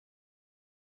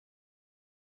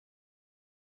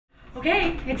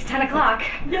Okay, it's 10 o'clock.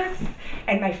 Yes,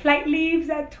 and my flight leaves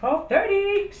at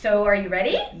 12:30. So are you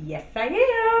ready? Yes, I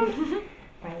am.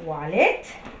 My wallet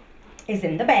is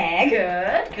in the bag.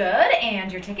 Good, good.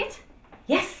 And your ticket?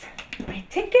 Yes, my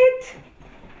ticket.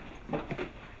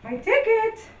 My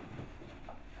ticket.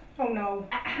 Oh no.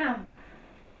 Ahem.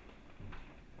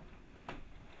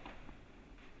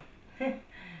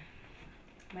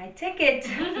 My ticket.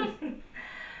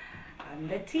 On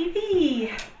the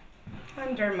TV.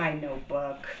 Under my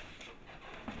notebook.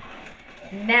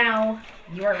 Now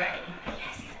you're ready.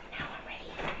 Yes, now I'm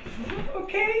ready.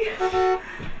 Okay.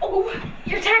 Oh,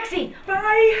 your taxi.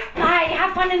 Bye. Bye.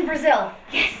 Have fun in Brazil.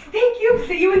 Yes, thank you.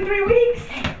 See you in 3 weeks.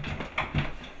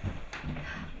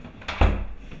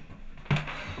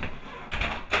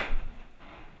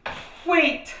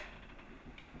 Wait.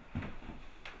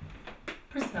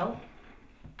 Brazil?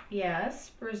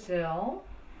 Yes, Brazil.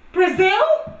 Brazil?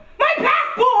 My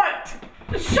passport!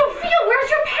 Sophia, where's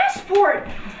your passport?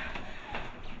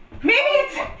 Maybe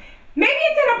it's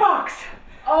in a box.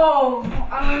 Oh,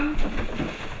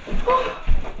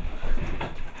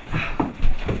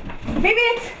 Maybe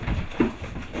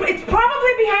it's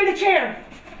probably behind the chair.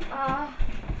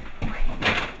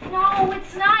 no,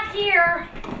 it's not here.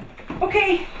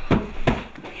 Okay.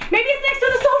 Maybe it's next to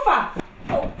the sofa.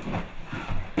 Oh.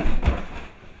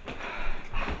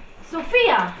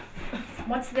 Sophia,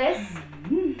 what's this?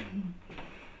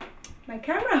 My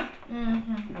camera.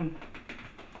 Mm-hmm. I'm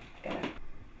gonna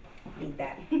need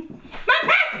that. My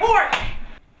passport!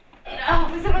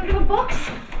 Oh, is it under the books?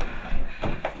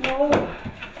 No.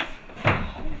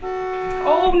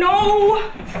 Oh no!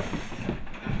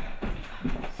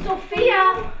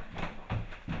 Sophia,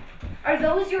 are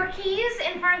those your keys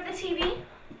in front of the TV?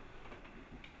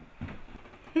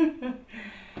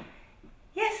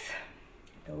 Yes,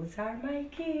 those are my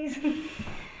keys.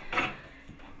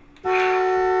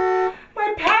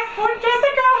 My passport,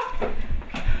 Jessica!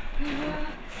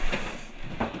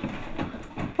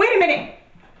 Wait a minute.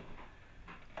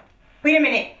 Wait a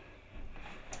minute.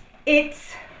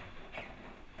 It's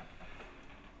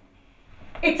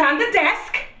on the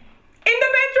desk in the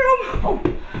bedroom. Oh.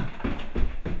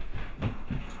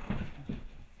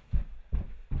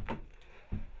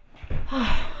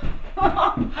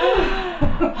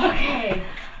 Okay,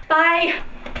 bye.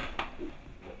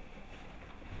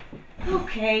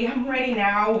 Okay, I'm ready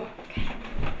now.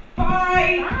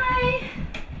 Bye. Bye.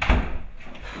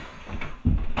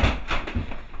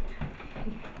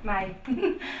 My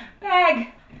bag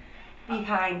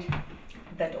behind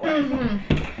the door. Mm-hmm.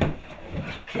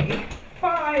 Okay,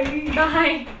 bye.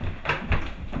 Bye.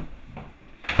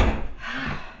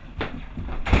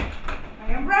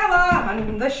 My umbrella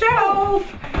on the shelf.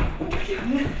 Okay.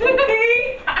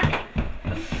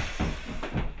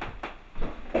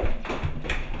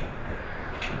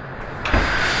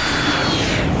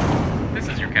 This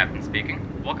is your captain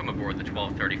speaking. Welcome aboard the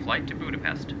 12:30 flight to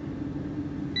Budapest.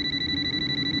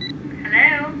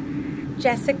 Hello?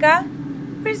 Jessica,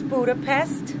 where's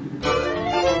Budapest?